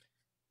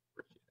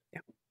 yeah.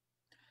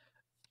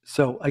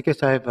 So I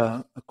guess I have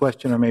a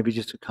question or maybe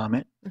just a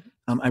comment.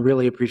 I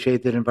really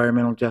appreciate that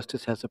environmental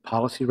justice has a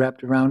policy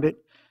wrapped around it.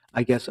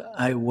 I guess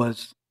I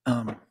was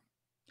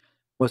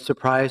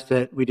surprised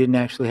that we didn't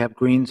actually have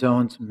green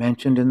zones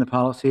mentioned in the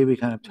policy. We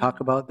kind of talk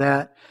about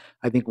that.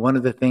 I think one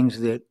of the things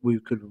that we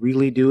could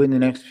really do in the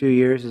next few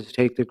years is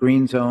take the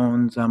green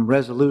zones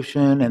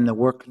resolution and the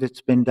work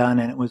that's been done,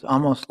 and it was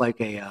almost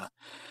like a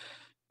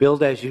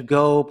build as you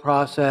go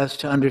process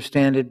to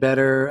understand it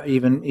better,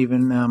 even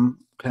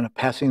kind of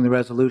passing the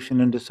resolution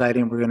and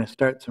deciding we're going to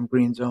start some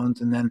green zones,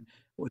 and then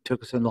it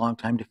took us a long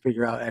time to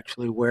figure out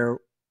actually where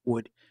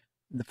would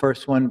the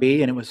first one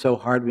be, and it was so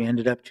hard we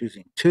ended up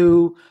choosing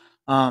two.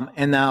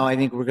 And now I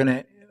think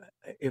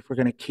if we're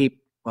going to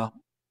keep, well,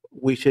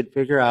 we should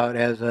figure out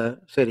as a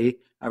city,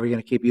 are we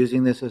going to keep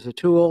using this as a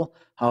tool?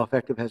 How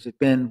effective has it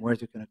been?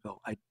 Where's it going to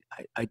go?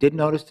 I did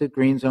notice that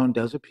green zone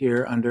does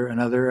appear under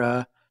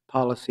another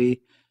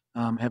policy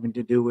having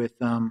to do with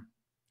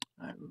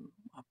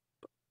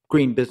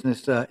green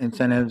business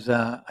incentives.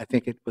 I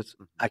think it was,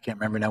 I can't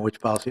remember now which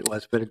policy it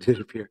was, but it did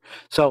appear.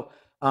 So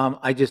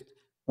I just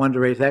wanted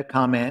to raise that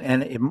comment,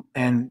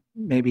 and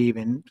maybe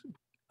even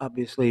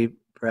obviously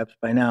perhaps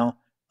by now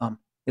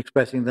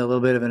expressing a little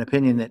bit of an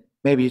opinion that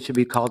maybe it should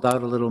be called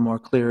out a little more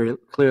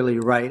clearly,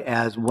 right,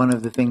 as one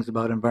of the things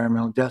about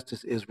environmental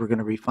justice is we're going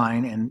to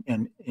refine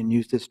and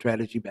use this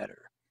strategy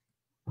better.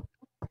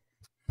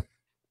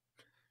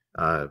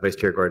 Vice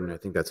Chair Gordon, I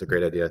think that's a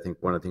great idea. I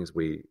think one of the things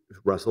we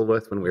wrestled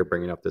with when we were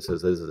bringing up this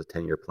is a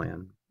 10-year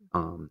plan.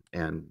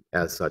 And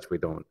as such,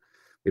 we've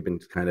been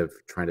kind of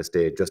trying to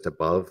stay just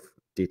above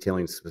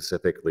detailing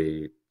specific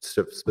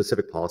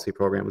policy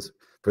programs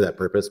for that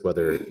purpose,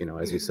 whether,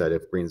 as you said,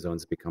 if green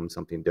zones become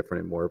something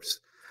different and morphs,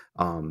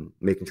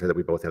 making sure that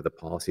we both have the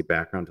policy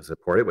background to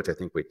support it, which I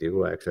think we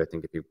do. Actually, I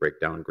think if you break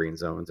down green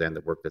zones and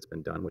the work that's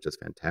been done, which is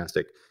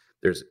fantastic,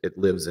 it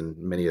lives in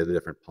many of the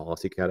different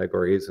policy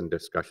categories and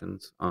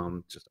discussions.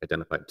 Just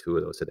identified 2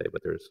 of those today,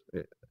 but there's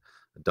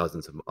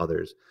dozens of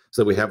others.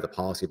 So we have the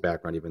policy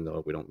background, even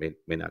though we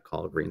may not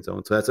call it green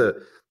zone. So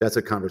that's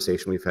a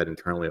conversation we've had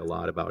internally a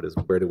lot about, is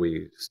where do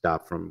we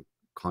stop from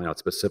calling out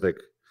specific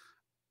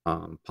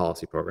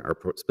policy program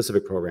or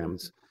specific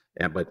programs,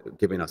 but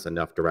giving us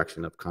enough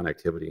direction of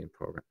connectivity and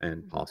program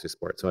and policy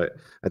support. So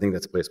I think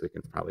that's a place we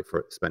can probably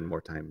spend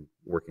more time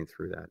working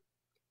through that.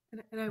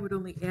 And I would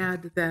only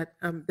add that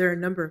there are a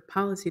number of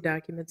policy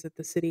documents that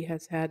the city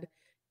has had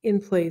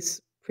in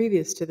place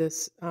previous to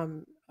this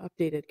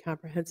updated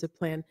comprehensive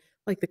plan,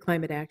 like the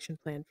climate action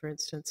plan, for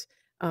instance,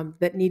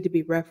 that need to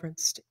be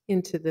referenced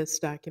into this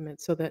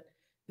document so that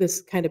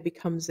this kind of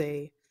becomes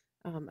a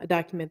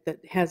document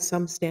that has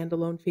some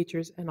standalone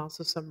features and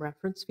also some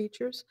reference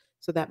features.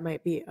 So that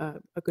might be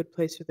a good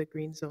place for the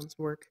green zones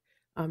work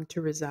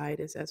to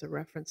reside as a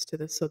reference to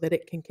this, so that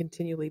it can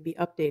continually be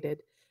updated,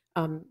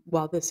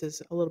 while this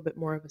is a little bit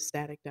more of a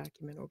static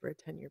document over a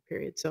 10-year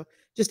period. So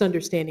just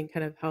understanding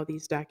kind of how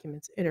these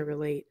documents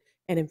interrelate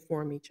and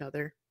inform each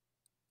other.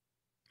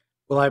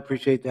 Well, I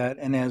appreciate that.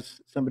 And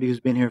as somebody who's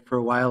been here for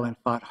a while and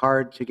fought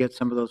hard to get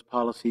some of those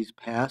policies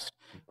passed,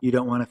 you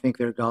don't want to think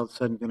they're all of a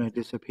sudden going to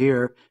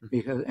disappear,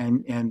 because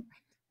and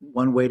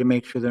one way to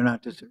make sure they're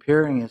not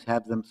disappearing is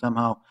have them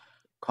somehow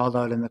called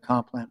out in the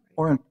comp plan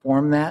or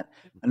inform that.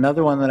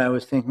 Another one that I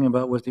was thinking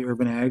about was the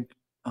urban ag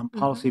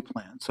policy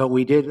plan. So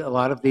we did a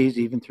lot of these,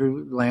 even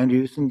through land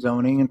use and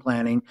zoning and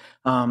planning,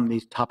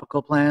 these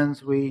topical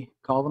plans, we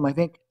call them, I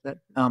think, that,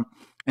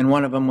 and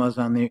one of them was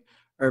on the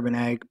urban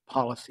ag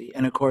policy.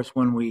 And of course,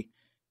 when we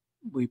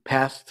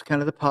passed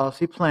kind of the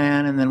policy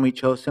plan, and then we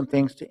chose some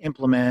things to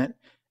implement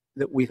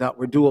that we thought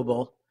were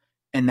doable.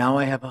 And now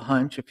I have a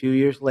hunch, a few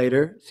years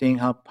later, seeing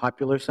how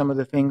popular some of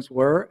the things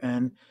were,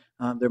 and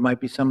there might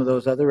be some of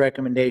those other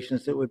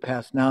recommendations that would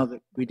pass now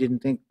that we didn't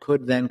think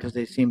could then, because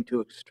they seemed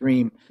too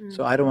extreme.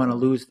 So I don't want to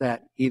lose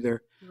that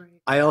either. Right.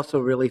 I also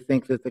really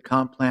think that the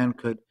comp plan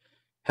could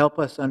help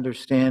us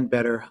understand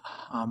better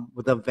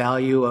the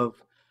value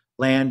of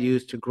land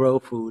used to grow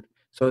food.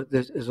 So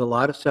there's a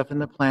lot of stuff in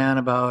the plan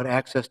about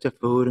access to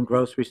food and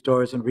grocery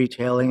stores and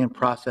retailing and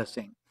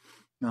processing.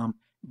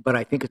 But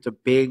I think it's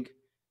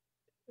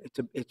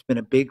been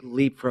a big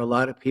leap for a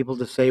lot of people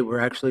to say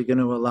we're actually going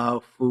to allow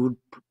food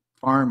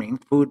farming,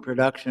 food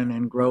production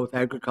and growth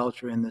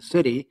agriculture in the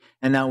city.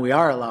 And now we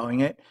are allowing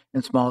it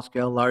in small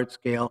scale, large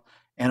scale.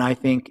 And I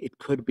think it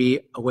could be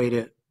a way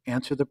to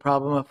answer the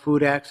problem of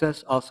food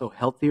access, also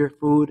healthier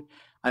food.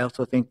 I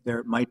also think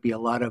there might be a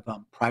lot of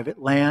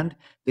private land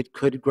that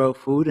could grow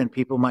food, and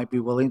people might be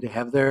willing to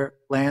have their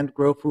land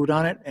grow food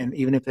on it, and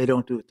even if they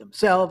don't do it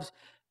themselves.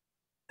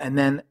 And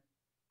then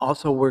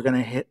also we're going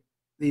to hit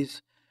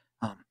these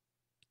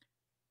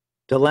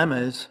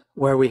dilemmas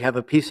where we have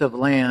a piece of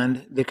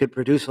land that could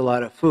produce a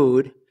lot of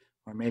food,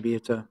 or maybe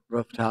it's a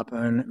rooftop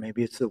and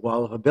maybe it's the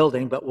wall of a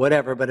building, but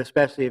whatever, but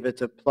especially if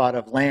it's a plot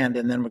of land,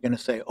 and then we're going to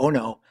say, oh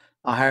no,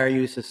 a higher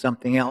use is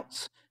something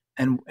else.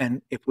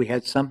 And if we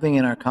had something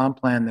in our comp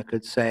plan that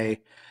could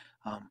say,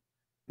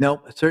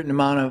 nope, a certain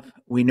amount of,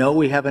 we know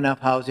we have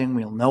enough housing,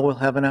 we'll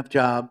have enough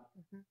job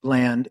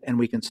land, and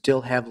we can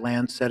still have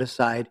land set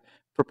aside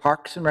for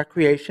parks and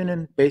recreation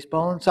and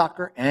baseball and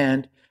soccer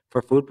and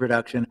for food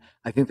production,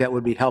 I think that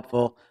would be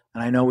helpful.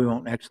 And I know we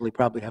won't actually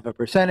probably have a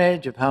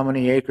percentage of how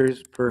many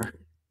acres per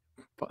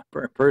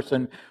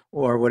person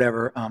or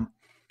whatever,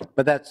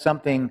 but that's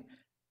something.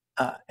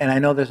 And I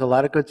know there's a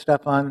lot of good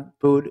stuff on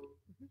food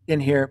in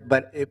here,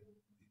 but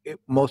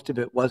most of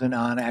it wasn't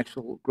on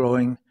actual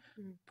growing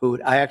food.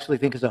 I actually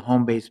think as a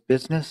home-based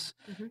business,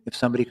 if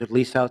somebody could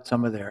lease out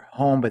some of their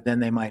home, but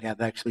then they might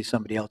have actually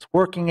somebody else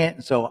working it.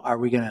 And so are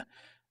we going to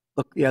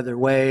look the other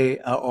way,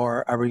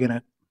 or are we going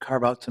to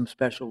carve out some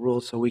special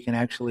rules so we can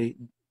actually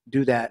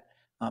do that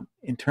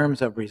in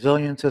terms of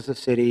resilience as a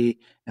city,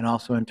 and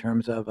also in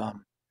terms of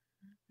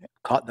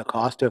the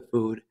cost of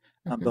food?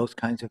 Those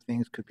kinds of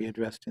things could be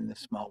addressed in this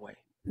small way.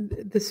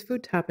 This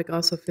food topic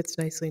also fits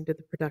nicely into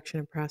the production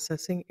and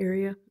processing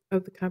area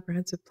of the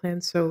comprehensive plan.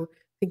 So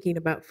thinking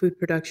about food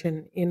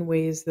production in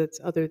ways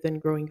that's other than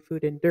growing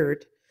food in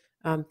dirt,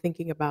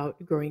 thinking about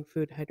growing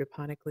food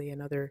hydroponically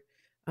and other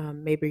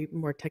maybe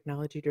more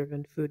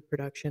technology-driven food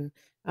production.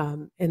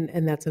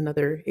 And that's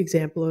another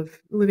example of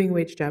living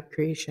wage job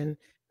creation,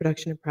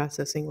 production and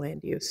processing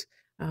land use,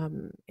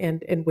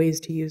 and ways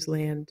to use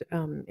land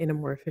in a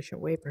more efficient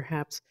way,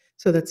 perhaps.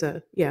 So it's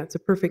a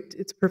perfect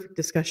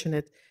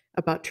discussion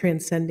about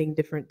transcending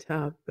different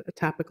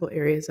topical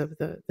areas of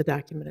the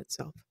document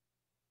itself.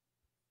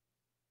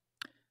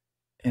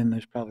 And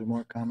there's probably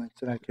more comments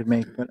that I could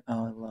make, but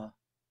I'll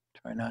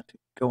try not to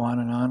go on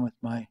and on with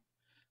my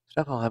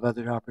stuff, I'll have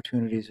other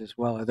opportunities as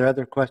well. Are there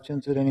other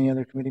questions that any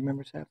other committee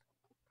members have?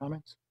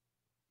 Comments?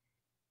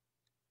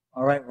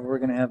 All right, well, we're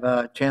going to have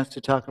a chance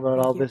to talk about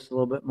Thank all you. this a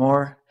little bit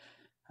more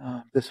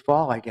this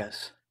fall, I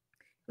guess.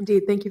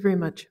 Indeed. Thank you very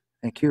much.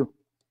 Thank you.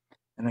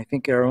 And I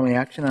think our only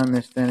action on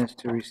this then is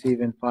to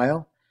receive and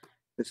file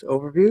this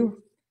overview.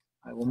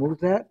 I will move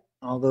that.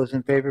 All those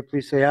in favor,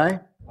 please say aye.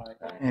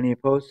 Aye. Any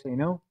opposed, say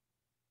no.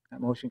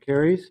 That motion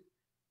carries,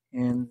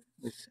 and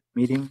this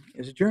meeting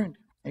is adjourned.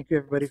 Thank you,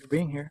 everybody, for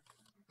being here.